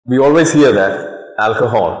we always hear that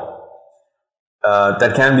alcohol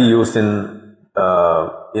that can be used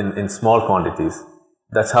in small quantities.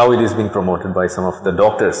 That's how it is being promoted by some of the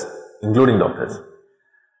doctors, including doctors.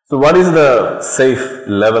 So what is the safe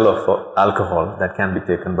level of alcohol that can be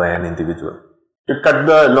taken by an individual? To cut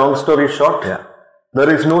the long story short, yeah,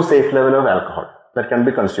 there is no safe level of alcohol that can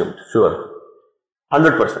be consumed. Sure.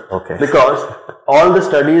 100%. Okay. Because all the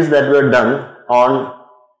studies that were done on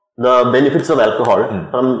the benefits of alcohol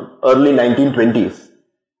from early 1920s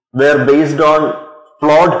were based on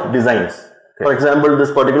flawed designs. Okay. For example,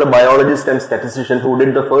 this particular biologist and statistician who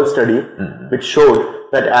did the first study, which showed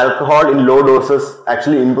that alcohol in low doses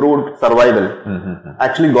actually improved survival,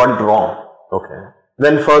 actually got it wrong. Okay.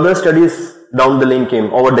 Then further studies down the lane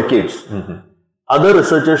came over decades. Other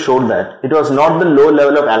researchers showed that it was not the low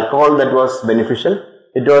level of alcohol that was beneficial,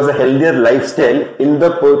 it was a healthier lifestyle in the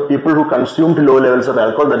people who consumed low levels of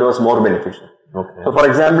alcohol that was more beneficial. Okay. So for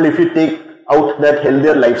example, if you take out that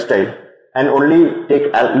healthier lifestyle and only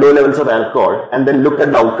take low levels of alcohol and then look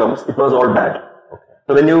at the outcomes, it was all bad. Okay.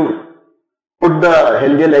 So when you put the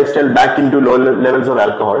healthier lifestyle back into low levels of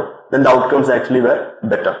alcohol, then the outcomes actually were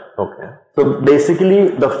better. Okay. So basically,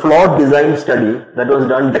 the flawed design study that was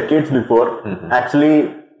done decades before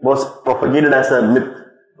actually was propagated as a myth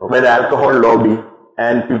by the alcohol lobby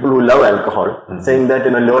and people who love alcohol, saying that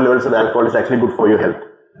low levels of alcohol is actually good for your health.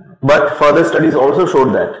 But further studies also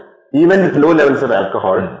showed that even with low levels of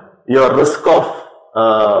alcohol, your risk of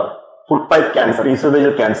foot pipe cancer,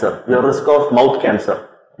 esophageal cancer, your risk of mouth cancer,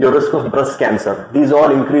 your risk of breast cancer, these all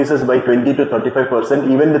increases by 20 to 35%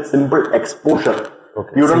 even with simple exposure.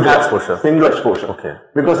 Okay. You don't single have exposure. Single exposure. Okay.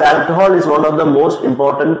 Because alcohol is one of the most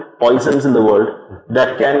important poisons in the world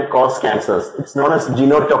that can cause cancers. It's known as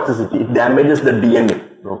genotoxicity. It damages the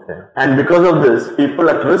DNA. Okay. And because of this, people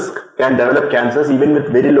at risk can develop cancers even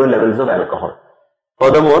with very low levels of alcohol.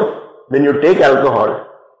 Furthermore, when you take alcohol,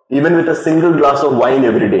 even with a single glass of wine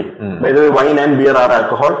every day, by the way, wine and beer are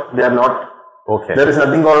alcohol, they are not. Okay. There is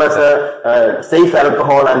nothing called as a safe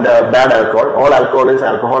alcohol and bad alcohol. All alcohol is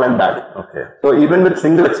alcohol and bad. Okay. So even with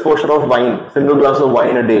single exposure of wine, single glass of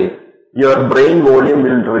wine a day, your brain volume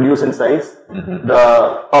will reduce in size.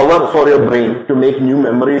 The power for your brain to make new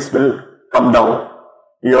memories will come down.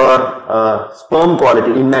 Your sperm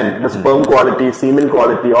quality in men, the sperm quality, semen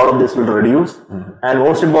quality, all of this will reduce. And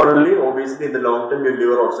most importantly, obviously in the long term, your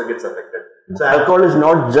liver also gets affected. So alcohol is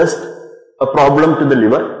not just a problem to the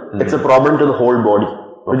liver, it's a problem to the whole body,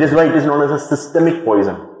 which is why it is known as a systemic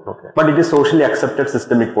poison. Okay. But it is socially accepted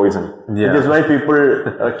systemic poison, Yeah. which is why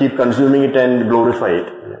people keep consuming it and glorify it.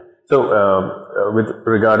 Yeah. So, with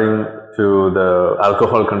regarding to the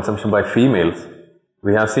alcohol consumption by females,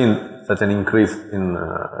 we have seen such an increase in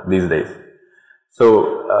these days.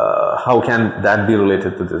 So, how can that be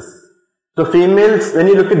related to this? So, females, when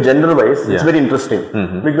you look at gender-wise, it's very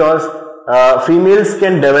interesting because females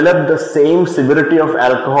can develop the same severity of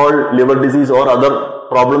alcohol, liver disease or other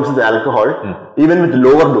problems with alcohol even with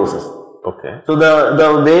lower doses. Okay. So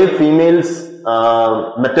the way females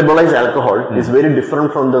metabolize alcohol is very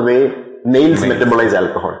different from the way males metabolize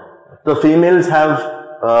alcohol. So females have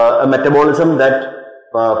a metabolism that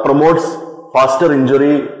promotes faster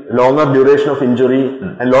injury, longer duration of injury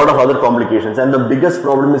and a lot of other complications, and the biggest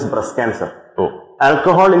problem is breast cancer.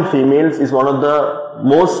 Alcohol in females is one of the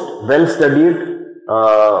most well-studied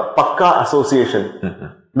pakka association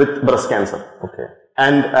with breast cancer. Okay.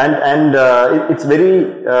 And it's very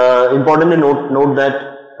important to note that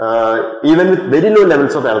even with very low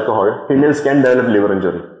levels of alcohol, females can develop liver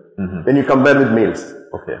injury when you compare with males.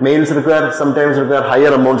 Okay. Males sometimes require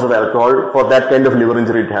higher amounts of alcohol for that kind of liver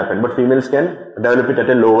injury to happen, but females can develop it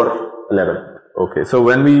at a lower level. Okay, so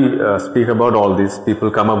when we speak about all this, people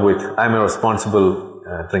come up with, I'm a responsible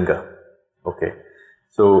drinker. Okay,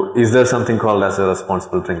 so is there something called as a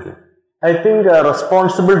responsible drinking? I think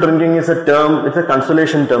responsible drinking is a term, it's a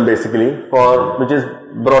consolation term basically, which is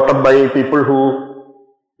brought up by people who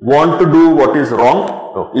want to do what is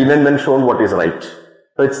wrong, even when shown what is right.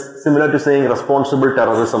 So it's similar to saying responsible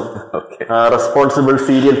terrorism, responsible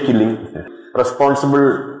serial killing,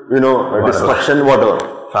 responsible, destruction, whatever.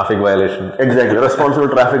 Traffic violation. Exactly, responsible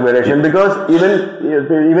traffic violation. Because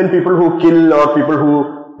even people who kill or people who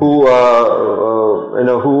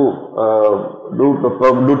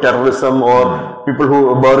do terrorism or people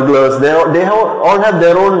who burglars, they all have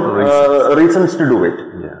their own reasons to do it.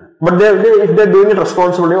 Yeah. But if they're doing it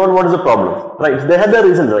responsibly, what is the problem? Right? They have their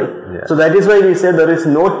reasons, right? Yeah. So that is why we say there is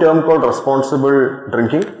no term called responsible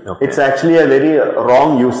drinking. Okay. It's actually a very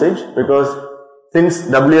wrong usage, because since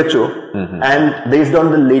WHO and based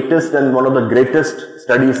on the latest and one of the greatest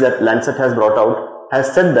studies that Lancet has brought out,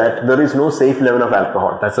 has said that there is no safe level of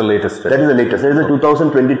alcohol. That's the latest study. That is the latest. There is a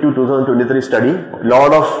 2022-2023 study.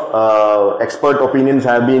 Lot of expert opinions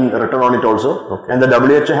have been written on it also. And the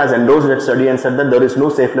WHO has endorsed that study and said that there is no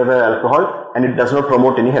safe level of alcohol and it does not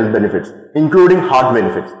promote any health benefits, including heart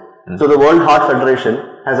benefits. So the World Heart Federation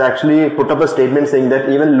has actually put up a statement saying that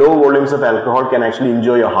even low volumes of alcohol can actually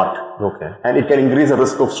injure your heart. And it can increase the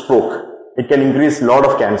risk of stroke. It can increase a lot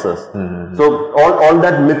of cancers. So all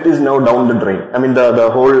that myth is now down the drain. I mean the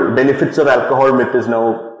whole benefits of alcohol myth is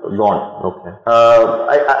now gone.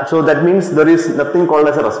 So that means there is nothing called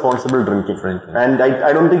as a responsible drinking. And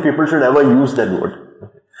I don't think people should ever use that word.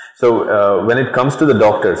 So when it comes to the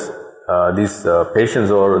doctors, these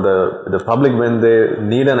patients or the public, when they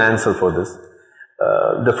need an answer for this,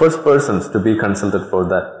 the first persons to be consulted for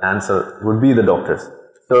that answer would be the doctors.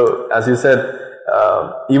 So as you said,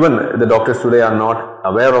 even the doctors today are not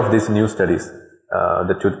aware of these new studies,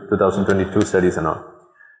 the 2022 studies and all.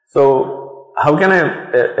 So how can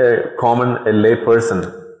a lay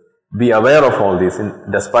person be aware of all this,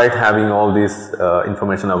 despite having all this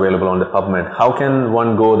information available on the PubMed? How can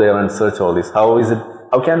one go there and search all this?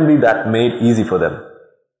 How can be that made easy for them?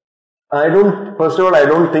 First of all, I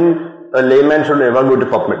don't think a layman should ever go to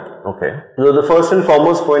PubMed. So the first and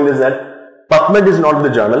foremost point is that PubMed is not the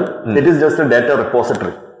journal, it is just a data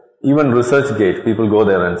repository. Even ResearchGate, people go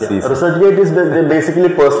there and see. ResearchGate is basically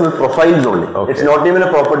personal profiles only. It's not even a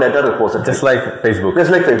proper data repository. Just like Facebook.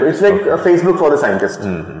 Just like Facebook. It's like Facebook for the scientists.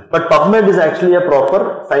 But PubMed is actually a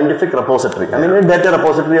proper scientific repository. I mean, a data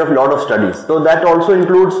repository of a lot of studies. So that also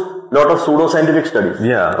includes a lot of pseudo-scientific studies.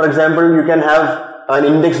 For example, you can have an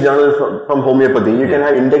index journal from homeopathy. You can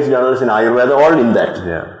have index journals in Ayurveda, all in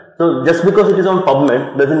that. So just because it is on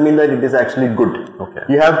PubMed doesn't mean that it is actually good.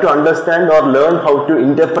 You have to understand or learn how to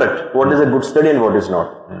interpret what is a good study and what is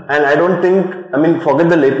not. And I don't think, I mean, forget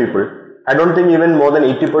the lay people, I don't think even more than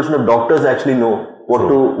 80% of doctors actually know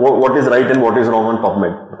what is right and what is wrong on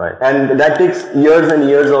PubMed. And that takes years and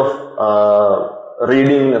years of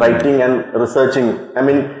reading, writing and researching. I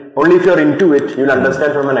mean, only if you're into it, you'll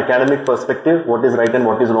understand from an academic perspective what is right and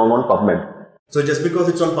what is wrong on PubMed. So just because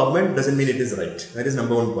it's on PubMed doesn't mean it is right. That is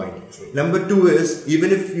number one point. Number two is, even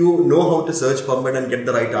if you know how to search PubMed and get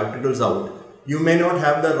the right articles out, you may not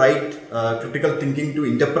have the right critical thinking to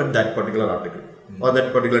interpret that particular article or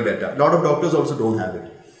that particular data. A lot of doctors also don't have it.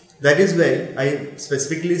 That is why I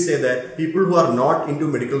specifically say that people who are not into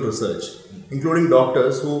medical research, including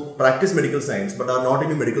doctors who practice medical science but are not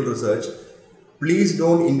into medical research, please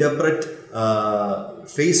don't interpret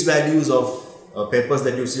face values of papers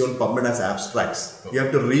that you see on PubMed as abstracts. You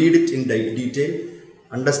have to read it in detail,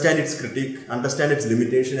 understand its critique, understand its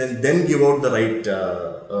limitation, and then give out the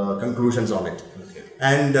right conclusions on it.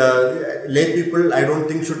 And lay people, I don't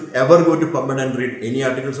think, should ever go to PubMed and read any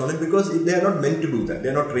articles on it, because they are not meant to do that. They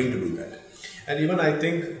are not trained to do that. And even I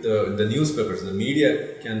think the newspapers, the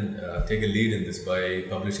media can take a lead in this by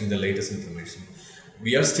publishing the latest information.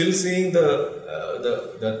 We are still seeing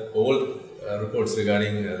the old reports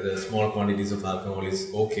regarding the small quantities of alcohol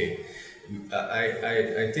is okay.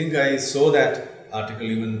 I think I saw that article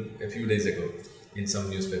even a few days ago in some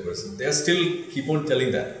newspapers. They are still keep on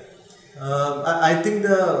telling that. I think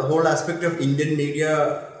the whole aspect of Indian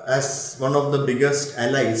media as one of the biggest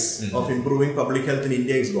allies of improving public health in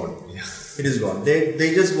India is gone. It is gone.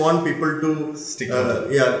 They just want people to stick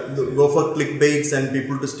on. Go for clickbaits and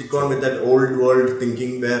people to stick on with that old world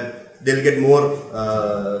thinking where they'll get more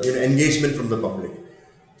engagement from the public.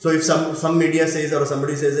 So if some media says or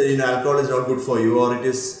somebody says that alcohol is not good for you or it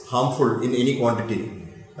is harmful in any quantity,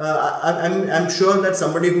 I'm sure that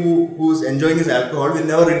somebody who's enjoying his alcohol will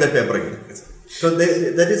never read that paper again. So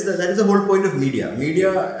that is the whole point of media.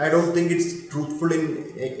 Media, I don't think it's truthful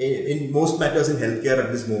in most matters in healthcare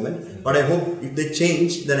at this moment. But I hope if they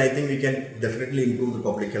change, then I think we can definitely improve the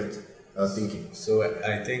public health thinking. So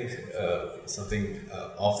I think something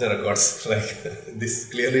off the records like this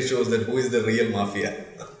clearly shows that who is the real mafia.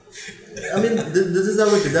 I mean, this is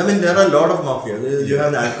how it is. I mean, there are a lot of mafia. You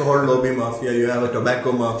have an alcohol lobby mafia, you have a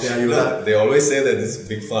tobacco mafia. They always say that this is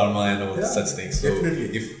big pharma and all such things. So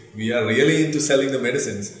definitely. If we are really into selling the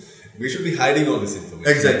medicines, we should be hiding all this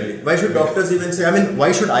information. Exactly. Why should doctors even say, I mean,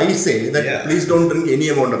 why should I say that please don't drink any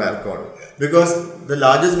amount of alcohol? Because the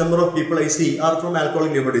largest number of people I see are from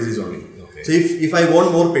alcoholic liver disease only. So if I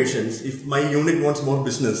want more patients, if my unit wants more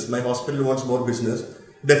business, my hospital wants more business,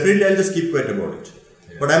 definitely I'll just keep quiet about it.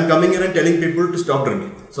 But I'm coming here and telling people to stop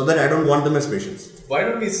drinking so that I don't want them as patients. Why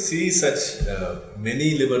don't we see such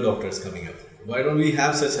many liver doctors coming up? Why don't we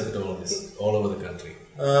have such hepatologists all over the country?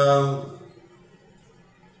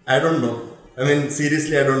 I don't know. I mean,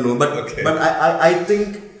 seriously, I don't know. But I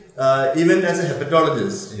think even as a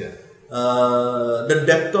hepatologist, Yeah. the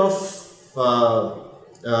depth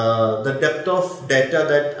of data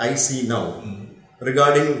that I see now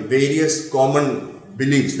regarding various common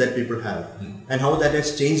beliefs that people have and how that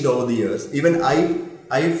has changed over the years. Even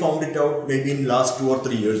I found it out maybe in last 2 or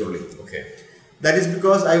 3 years only. Okay. That is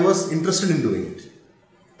because I was interested in doing it.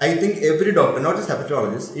 I think every doctor, not just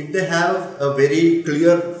hepatologists, if they have a very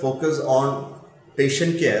clear focus on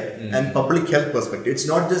patient care and public health perspective, it's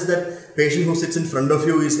not just that patient who sits in front of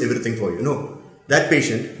you is everything for you. No. That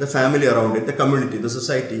patient, the family around it, the community, the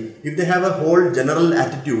society, if they have a whole general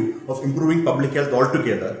attitude of improving public health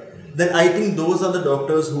altogether, then I think those are the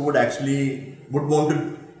doctors who would want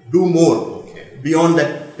to do more beyond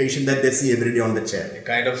that patient that they see every day on the chair. A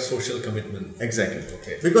kind of social commitment. Exactly.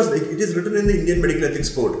 Okay. Because it is written in the Indian Medical Ethics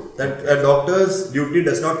Code that a doctor's duty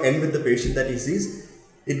does not end with the patient that he sees.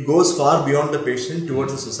 It goes far beyond the patient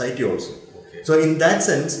towards the society also. Okay. So in that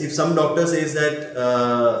sense, if some doctor says that,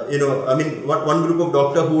 one group of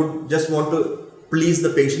doctor who would just want to please the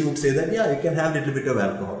patient would say that, yeah, you can have a little bit of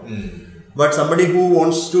alcohol. But somebody who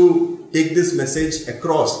wants to take this message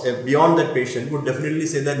across beyond that patient would definitely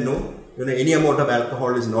say that no, any amount of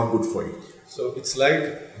alcohol is not good for you. So it's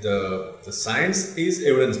like the science is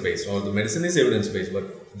evidence-based or the medicine is evidence-based,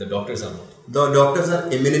 but the doctors are not. The doctors are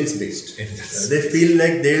eminence-based. They feel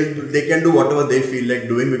like they can do whatever they feel like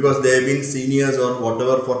doing because they have been seniors or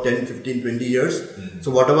whatever for 10, 15, 20 years.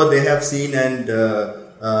 So whatever they have seen and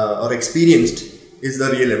or experienced is the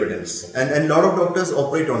real evidence. And a lot of doctors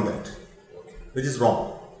operate on that, which is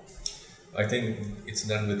wrong. I think it's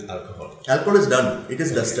done with alcohol. Alcohol is done. It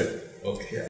is dusted. Okay. Yeah.